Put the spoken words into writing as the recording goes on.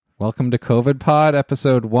Welcome to COVID Pod,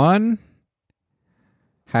 episode 1.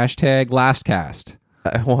 Hashtag LastCast.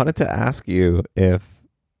 I wanted to ask you if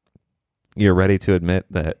you're ready to admit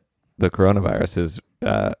that the coronavirus is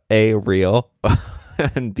A, real,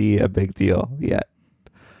 and B, a big deal yet.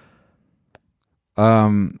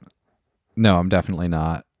 No, I'm definitely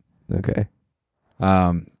not. Okay.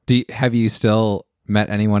 Have you still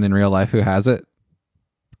met anyone in real life who has it?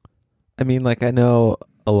 I mean, like, I know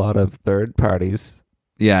a lot of third parties.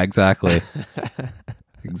 Yeah, exactly.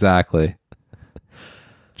 Exactly.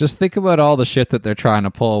 Just think about all the shit that they're trying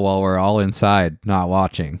to pull while we're all inside, not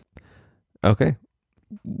watching. Okay.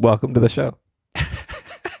 Welcome to the show.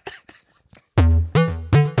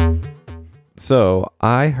 So,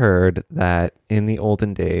 I heard that in the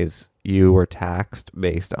olden days, you were taxed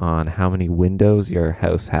based on how many windows your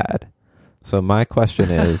house had. So, my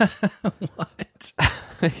question is... What?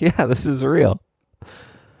 Yeah, this is real.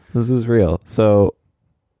 This is real. So,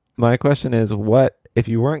 my question is, what if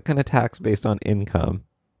you weren't going to tax based on income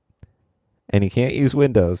and you can't use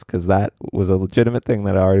windows because that was a legitimate thing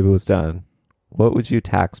that already was done, what would you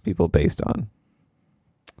tax people based on?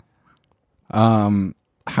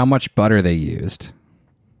 How much butter they used.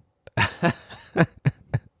 I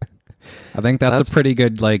think that's a pretty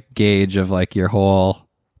good gauge of your whole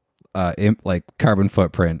carbon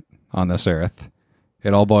footprint on this earth.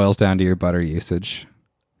 It all boils down to your butter usage.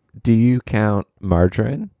 Do you count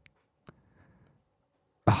margarine?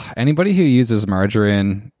 Anybody who uses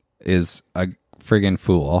margarine is a friggin'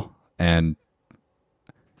 fool and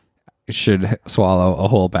should swallow a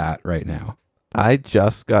whole bat right now. I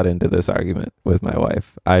just got into this argument with my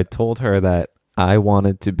wife. I told her that I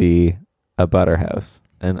wanted to be a butter house.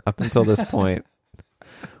 And up until this point,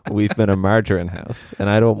 we've been a margarine house. And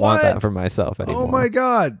I don't want that for myself anymore. Oh my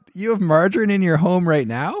God. You have margarine in your home right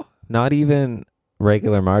now? Not even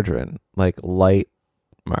regular margarine, like light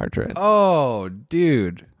margarine. Oh,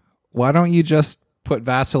 dude. Why don't you just put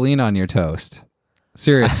Vaseline on your toast?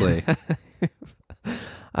 Seriously.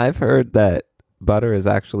 I've heard that butter is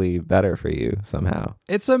actually better for you somehow.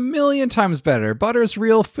 It's 1,000,000 times better. Butter's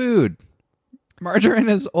real food. Margarine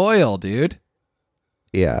is oil, dude.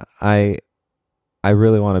 Yeah, I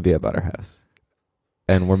really want to be a butter house.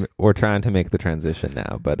 And we're trying to make the transition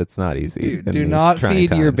now, but it's not easy. Dude, do not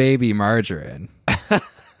feed your baby margarine.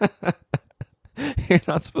 You're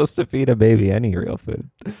not supposed to feed a baby any real food.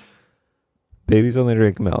 Babies only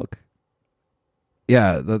drink milk.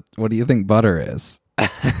 Yeah, what do you think butter is?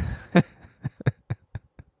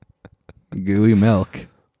 Gooey milk.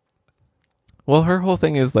 Well, her whole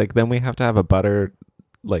thing is then we have to have a butter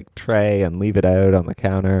tray and leave it out on the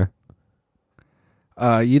counter.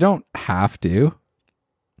 You don't have to.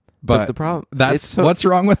 But the problem what's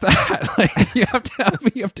wrong with that?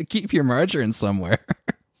 You have to keep your margarine somewhere.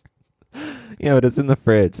 But it's in the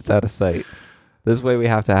fridge. It's out of sight. This way we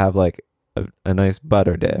have to have a nice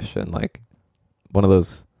butter dish and one of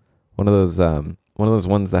those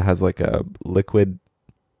ones that has a liquid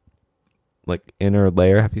inner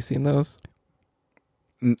layer. Have you seen those?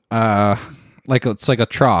 It's like a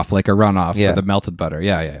trough, like a runoff for the melted butter.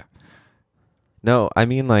 Yeah. No, I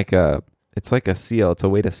mean it's like a seal. It's a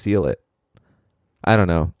way to seal it. I don't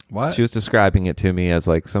know. What? She was describing it to me as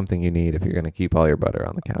something you need if you're going to keep all your butter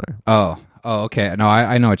on the counter. Oh, okay. No,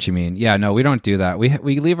 I know what you mean. Yeah, no, we don't do that.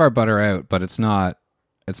 We leave our butter out, but it's not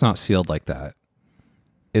sealed like that.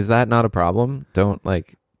 Is that not a problem?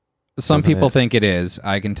 Some people think it is.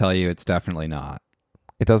 I can tell you it's definitely not.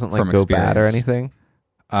 It doesn't go bad or anything?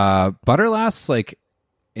 Butter lasts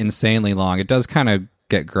insanely long. It does kind of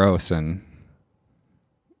get gross and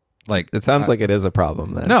it sounds like it is a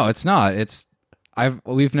problem then. No, it's not.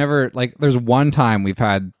 We've never there's one time we've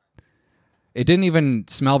had it didn't even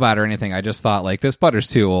smell bad or anything. I just thought this butter's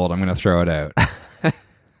too old. I'm going to throw it out.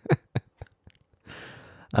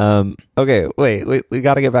 Okay, wait, we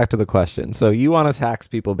got to get back to the question. So you want to tax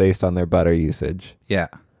people based on their butter usage? Yeah.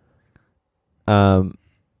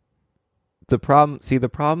 The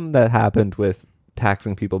problem that happened with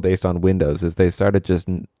taxing people based on windows is they started just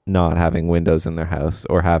not having windows in their house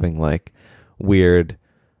or having weird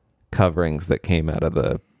coverings that came out of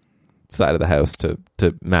the side of the house to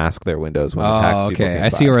mask their windows when the tax people came by. I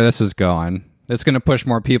see where this is going. It's going to push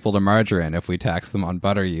more people to margarine if we tax them on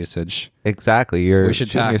butter usage. Exactly. You're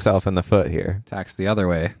shooting yourself in the foot here. Tax the other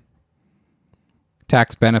way.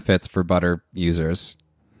 Tax benefits for butter users.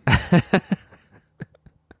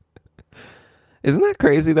 Isn't that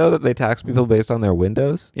crazy, though, that they tax people based on their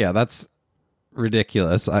windows? Yeah, that's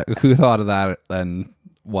ridiculous. Who thought of that, and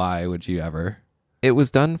why would you ever? It was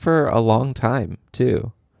done for a long time,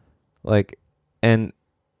 too. And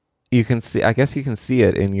you can see, I guess you can see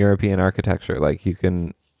it in European architecture.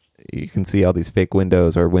 you can see all these fake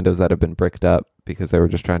windows or windows that have been bricked up because they were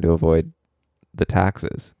just trying to avoid the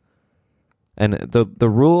taxes. And the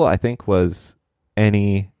rule, I think, was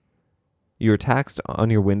you were taxed on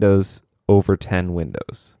your windows over 10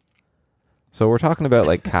 windows. So we're talking about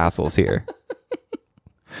like castles here.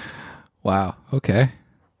 Wow. Okay.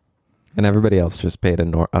 And everybody else just paid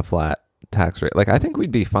a flat tax rate. Like, I think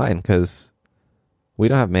we'd be fine because we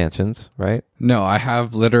don't have mansions, right? No, I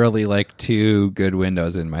have literally like 2 good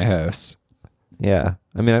windows in my house. Yeah.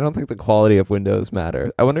 I mean, I don't think the quality of windows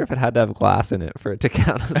matter. I wonder if it had to have glass in it for it to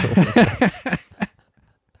count as a window.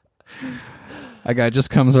 A guy just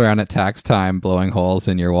comes around at tax time blowing holes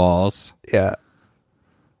in your walls. Yeah.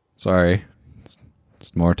 Sorry.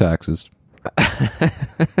 It's more taxes.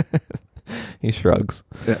 He shrugs.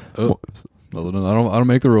 Yeah. Oh, I don't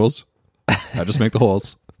make the rules. I just make the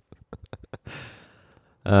holes.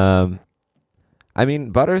 I mean,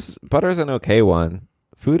 butter's an okay one.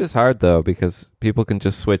 Food is hard though because people can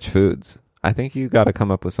just switch foods. I think you got to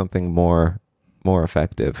come up with something more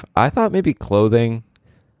effective. I thought maybe clothing,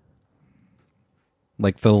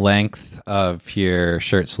 like the length of your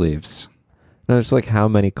shirt sleeves. no, just like how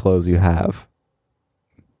many clothes you have,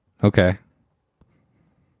 Okay.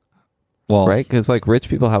 Well, right? Because like rich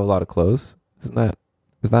people have a lot of clothes. Is that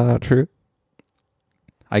not true?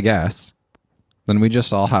 I guess. Then we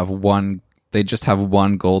just all have one. They just have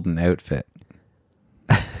one golden outfit.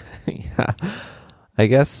 Yeah. I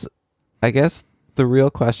guess the real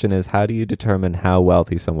question is, how do you determine how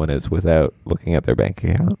wealthy someone is without looking at their bank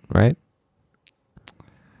account, right?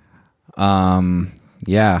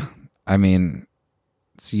 Yeah. I mean,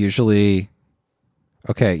 it's usually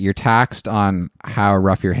okay. You're taxed on how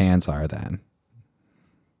rough your hands are then.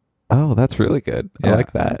 Oh, that's really good. Yeah. I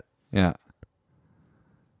like that. Yeah.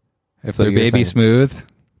 If So they're you're baby saying- smooth,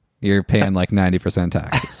 you're paying like 90%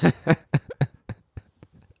 taxes.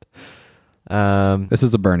 This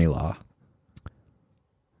is a Bernie law.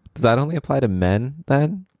 Does that only apply to men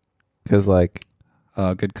then? Because like,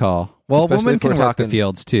 Good call. Well, Especially women if we're can work the talking-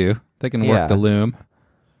 fields too. They can Yeah. work the loom.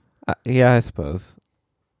 yeah, I suppose.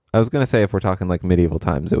 I was gonna say if we're talking like medieval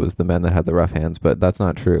times, it was the men that had the rough hands, but that's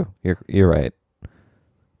not true. You're right.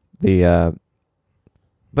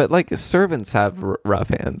 But like servants have rough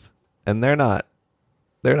hands, and they're not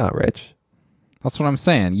rich. That's what I'm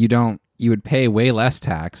saying. You would pay way less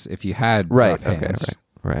tax if you had rough hands.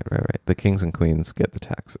 Right. The kings and queens get the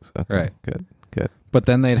taxes. Okay, Right. Good. But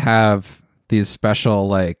then they'd have these special,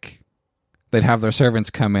 like, they'd have their servants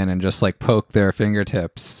come in and just like poke their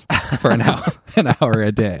fingertips for an hour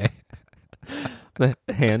a day. The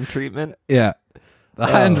hand treatment. Yeah. The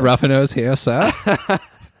hand rough-a-nose here, sir.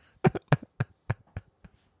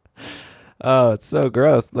 Oh, it's so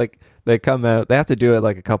gross. Like they come out, they have to do it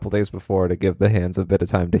like a couple days before to give the hands a bit of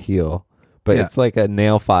time to heal. But Yeah. it's like a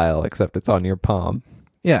nail file, except it's on your palm.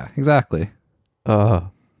 Yeah, exactly. Oh.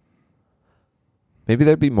 Maybe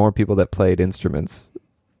there'd be more people that played instruments.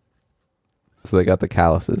 So they got the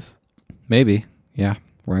calluses. Maybe. Yeah.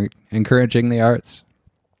 We're encouraging the arts.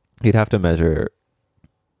 You'd have to measure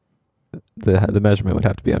the measurement would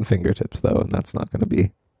have to be on fingertips though, and that's not gonna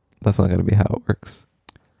be how it works.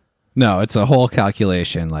 No, it's a whole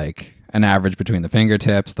calculation, like an average between the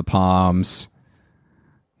fingertips, the palms,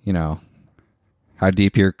 how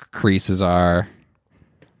deep your creases are.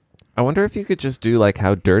 I wonder if you could just do like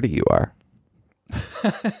how dirty you are.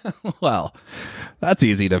 Well, that's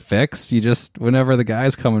easy to fix. You just, whenever the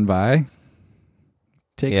guy's coming by,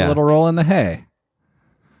 take a little roll in the hay.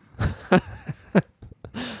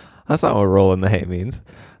 That's not what roll in the hay means.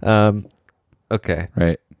 Okay.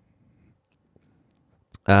 Right.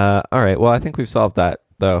 All right. Well, I think we've solved that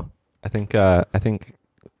though. I think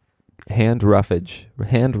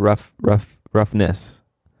roughness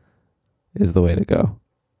is the way to go.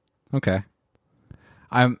 Okay.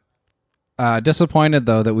 I'm disappointed,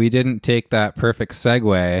 though, that we didn't take that perfect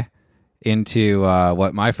segue into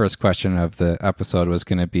what my first question of the episode was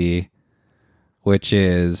going to be, which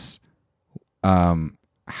is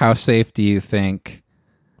how safe do you think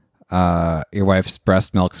your wife's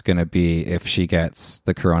breast milk's going to be if she gets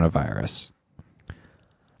the coronavirus?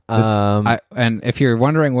 And if you're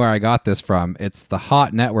wondering where I got this from, it's the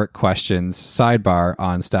Hot Network questions sidebar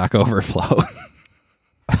on Stack Overflow.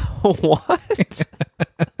 What?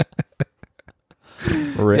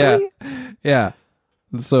 Really? Yeah.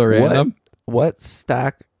 It's so random. What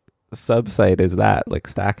Stack subsite is that? Like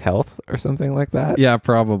Stack Health or something like that? Yeah,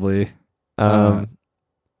 probably. Well,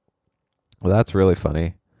 that's really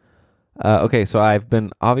funny. Okay, so I've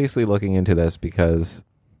been obviously looking into this because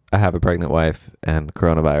I have a pregnant wife and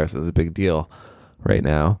coronavirus is a big deal right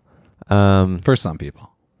now. For some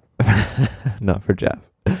people. Not for Jeff.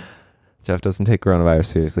 Geoff doesn't take coronavirus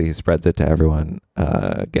seriously. He spreads it to everyone.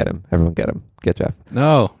 Get him. Everyone get him. Get Geoff.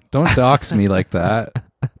 No, don't dox me like that.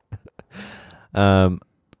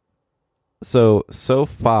 So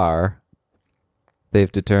far,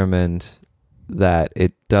 they've determined that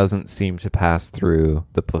it doesn't seem to pass through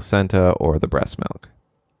the placenta or the breast milk.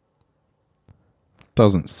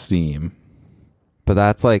 Doesn't seem. But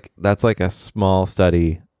that's like a small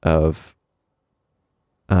study of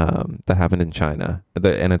that happened in China,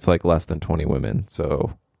 and it's like less than 20 women.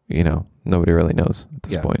 So, nobody really knows at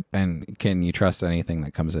this point. And can you trust anything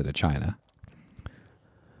that comes out of China?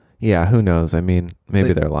 Yeah, who knows? I mean,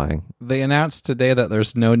 maybe they're lying. They announced today that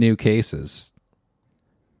there's no new cases.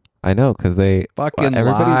 I know, because they fucking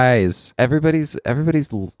lies. Everybody's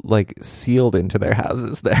like sealed into their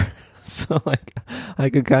houses there. So like, I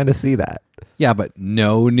could kind of see that. Yeah, but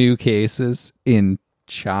no new cases in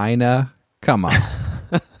China? Come on.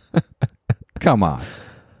 Come on.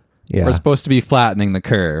 Yeah. We're supposed to be flattening the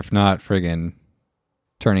curve, not friggin'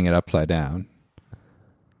 turning it upside down.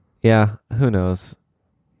 Yeah, who knows?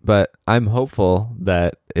 But I'm hopeful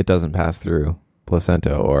that it doesn't pass through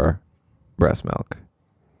placenta or breast milk.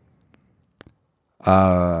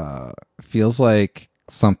 Feels like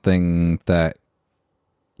something that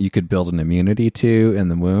you could build an immunity to in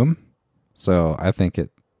the womb. So I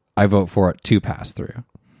vote for it to pass through.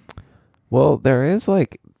 Well, there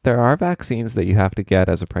are vaccines that you have to get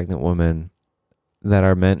as a pregnant woman that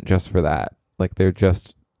are meant just for that. Like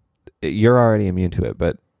you're already immune to it,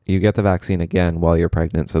 but you get the vaccine again while you're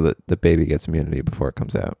pregnant so that the baby gets immunity before it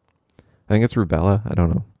comes out. I think it's rubella. I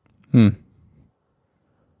don't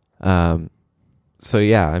know. So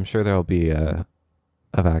yeah, I'm sure there'll be a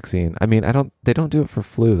vaccine. I mean, they don't do it for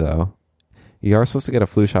flu though. You are supposed to get a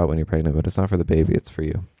flu shot when you're pregnant, but it's not for the baby, it's for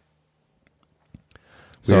you.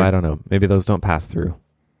 So Weird. I don't know. Maybe those don't pass through.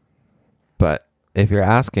 But if you're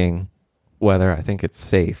asking whether I think it's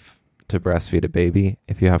safe to breastfeed a baby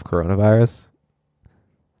if you have coronavirus,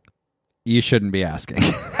 you shouldn't be asking.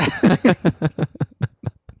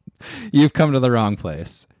 You've come to the wrong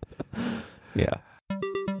place. Yeah.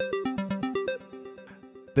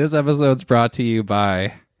 This episode's brought to you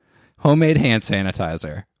by homemade hand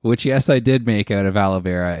sanitizer, which, yes, I did make out of aloe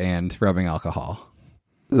vera and rubbing alcohol.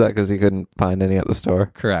 Is that because you couldn't find any at the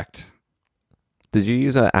store? Correct. Did you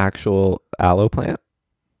use an actual aloe plant?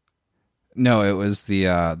 No, it was the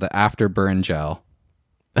afterburn gel.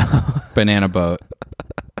 Banana boat.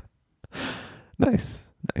 Nice.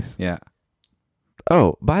 Yeah.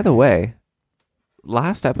 Oh, by the way,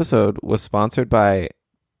 last episode was sponsored by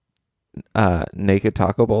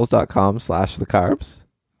nakedtacobowls.com/thecarbs.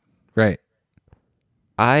 Right.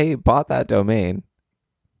 I bought that domain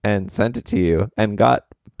and sent it to you and got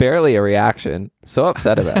barely a reaction. So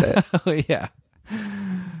upset about it. Oh, yeah.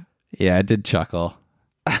 Yeah, I did chuckle.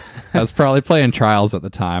 I was probably playing trials at the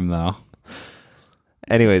time, though.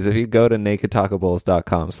 Anyways, if you go to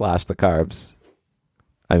nakedtacobowls.com/thecarbs,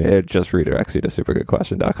 I mean, it just redirects you to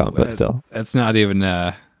supergoodquestion.com, but still. It's not even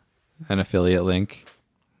an affiliate link.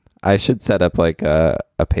 I should set up like a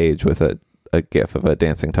page with a GIF of a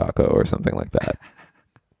dancing taco or something like that.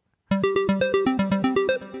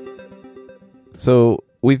 So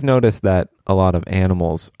we've noticed that a lot of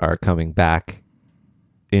animals are coming back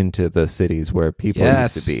into the cities where people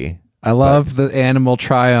used to be. I love the animal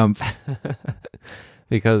triumph.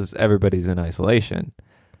 Because everybody's in isolation.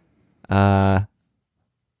 I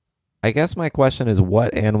guess my question is,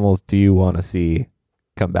 what animals do you want to see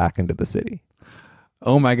come back into the city?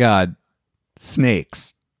 Oh my God.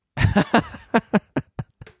 Snakes.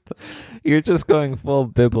 You're just going full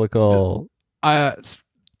biblical.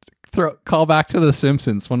 Call back to The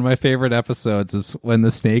Simpsons. One of my favorite episodes is when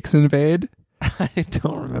the snakes invade. I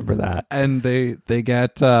don't remember that. And they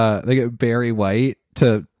get Barry White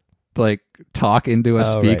to like talk into a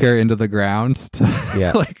speaker into the ground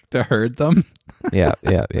to to herd them. Yeah.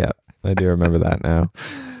 I do remember that now.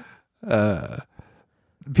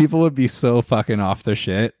 People would be so fucking off their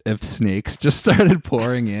shit if snakes just started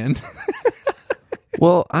pouring in.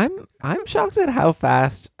 Well, I'm shocked at how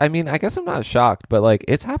fast. I mean, I guess I'm not shocked, but like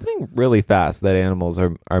it's happening really fast that animals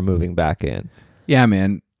are moving back in. Yeah,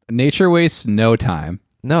 man. Nature wastes no time.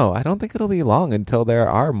 No, I don't think it'll be long until there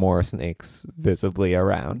are more snakes visibly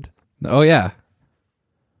around. Oh yeah.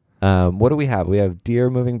 What do we have? We have deer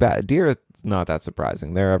moving back. Deer is not that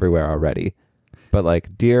surprising. They're everywhere already. But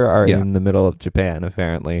like deer are in the middle of Japan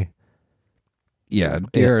apparently. Yeah,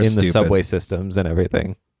 deer are in stupid. The subway systems and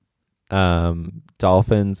everything.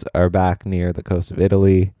 Dolphins are back near the coast of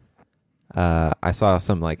Italy. I saw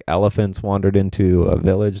some like elephants wandered into a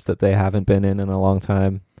village that they haven't been in a long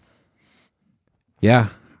time. Yeah,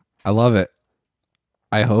 I love it.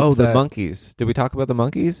 I hope. Oh, the monkeys. Did we talk about the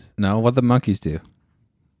monkeys? No, what the monkeys do?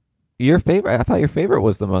 Your favorite? I thought your favorite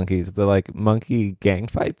was the monkeys. The like monkey gang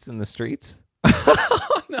fights in the streets.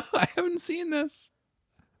 No, I haven't seen this.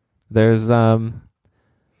 There's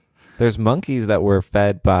monkeys that were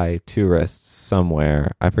fed by tourists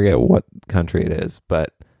somewhere. I forget what country it is,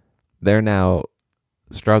 but they're now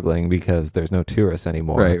struggling because there's no tourists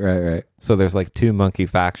anymore. Right. So there's like two monkey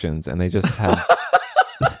factions, and they just have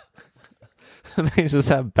they just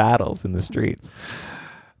have battles in the streets.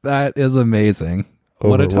 That is amazing.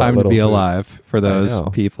 What a time to be alive for those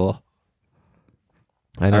people.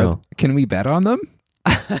 I know. Can we bet on them?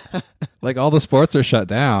 Like all the sports are shut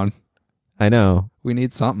down. I know. We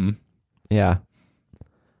need something. Yeah.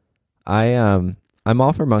 I'm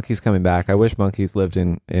all for monkeys coming back. I wish monkeys lived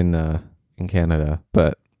in Canada,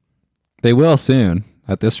 but they will soon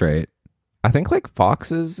at this rate. I think like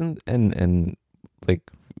foxes and like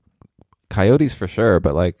coyotes for sure,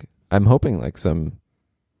 but like I'm hoping like some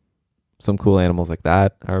cool animals like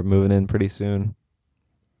that are moving in pretty soon.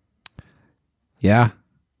 Yeah.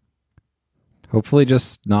 Hopefully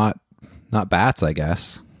just not bats, I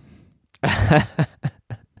guess.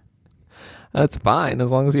 That's fine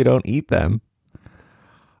as long as you don't eat them.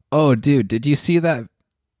 Oh, dude, did you see that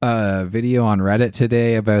video on Reddit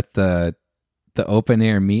today about the open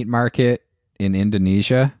air meat market in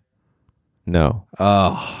Indonesia? No.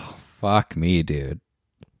 Oh, fuck me, dude.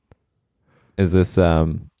 Is this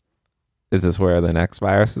where the next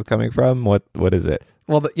virus is coming from? What is it?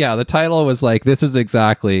 Well, the title was like, this is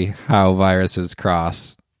exactly how viruses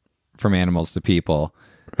cross from animals to people.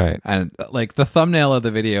 Right. And like the thumbnail of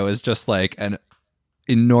the video is just like an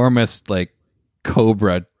enormous like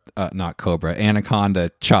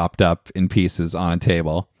anaconda chopped up in pieces on a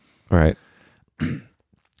table. Right.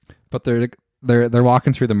 But they're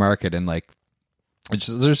walking through the market and like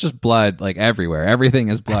there's just blood like everywhere. Everything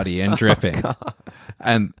is bloody and dripping. Oh,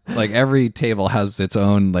 and like every table has its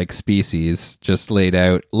own like species just laid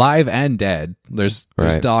out, live and dead. There's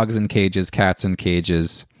right. dogs in cages, cats in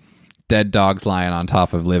cages, dead dogs lying on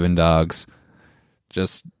top of living dogs.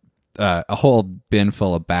 Just a whole bin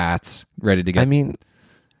full of bats ready to get. I mean,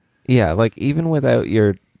 yeah, like even without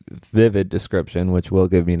your vivid description, which will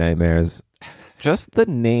give me nightmares, just the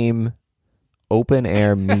name open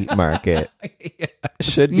air meat market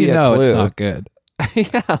should be a clue. It's not good.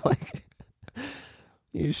 Yeah, like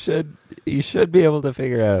you should be able to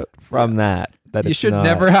figure out from that you should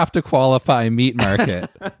never have to qualify meat market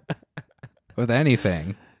with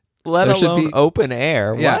anything. Let alone open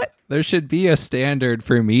air. Yeah, what? There should be a standard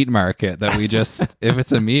for meat market that we just, if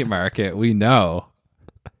it's a meat market, we know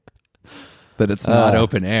that it's not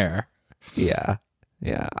open air. Yeah.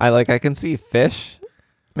 Yeah. I can see fish,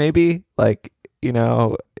 maybe. Like, you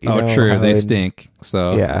know true. They stink.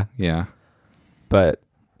 So, yeah. But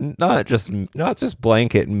not just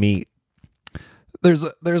blanket meat. There's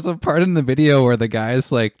a part in the video where the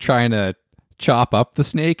guy's like trying to chop up the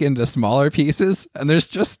snake into smaller pieces, and there's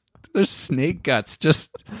snake guts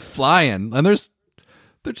just flying, and they're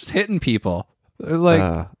just hitting people. They're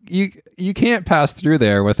like, you can't pass through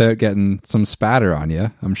there without getting some spatter on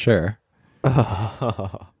you, I'm sure.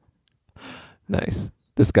 Oh, nice.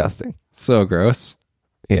 Disgusting. So gross.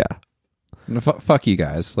 Yeah. Fuck you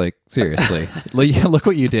guys. Like, seriously. Look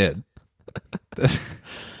what you did.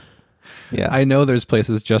 Yeah. I know there's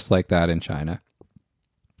places just like that in China.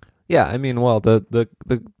 Yeah, I mean, well, the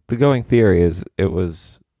going theory is it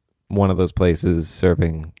was one of those places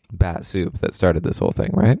serving bat soup that started this whole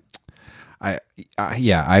thing, right?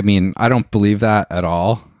 I mean, I don't believe that at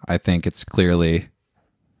all. I think it's clearly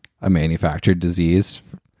a manufactured disease.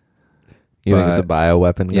 You think it's a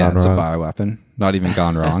bioweapon gone wrong? Yeah, it's a bioweapon. Not even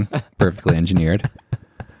gone wrong. Perfectly engineered.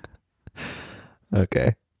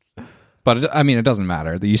 Okay. But, I mean, it doesn't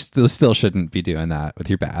matter. You still shouldn't be doing that with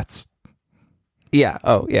your bats. Yeah.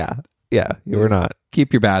 Oh, yeah. Yeah, you were not.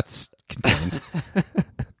 Keep your bats contained.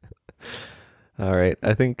 All right.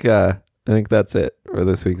 I think that's it for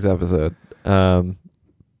this week's episode.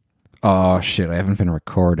 Oh, shit. I haven't been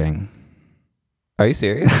recording. Are you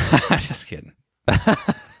serious? Just kidding.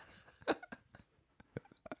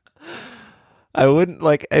 I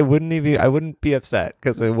wouldn't be upset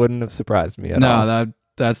because it wouldn't have surprised me at all. No,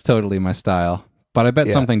 that's totally my style. But I bet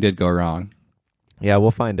something did go wrong. Yeah,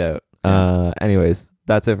 we'll find out. Anyways,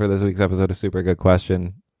 that's it for this week's episode of Super Good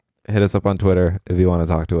Question. Hit us up on Twitter if you want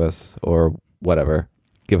to talk to us or whatever.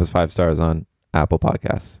 Give us 5 stars on Apple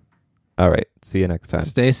Podcasts. All right. See you next time.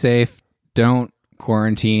 Stay safe. Don't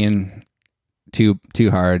quarantine too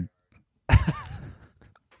hard.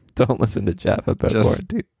 Don't listen to Geoff about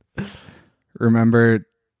quarantine. Remember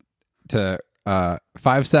to 5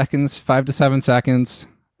 seconds, 5 to 7 seconds,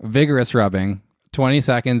 vigorous rubbing. 20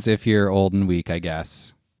 seconds if you're old and weak, I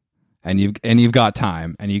guess. And you've got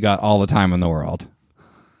time, and you got all the time in the world.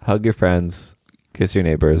 Hug your friends, kiss your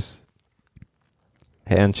neighbors,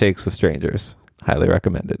 handshakes with strangers. Highly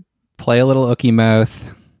recommended. Play a little ookie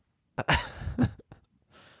mouth.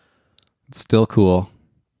 It's still cool.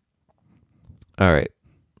 All right.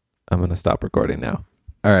 I'm going to stop recording now.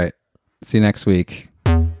 All right. See you next week.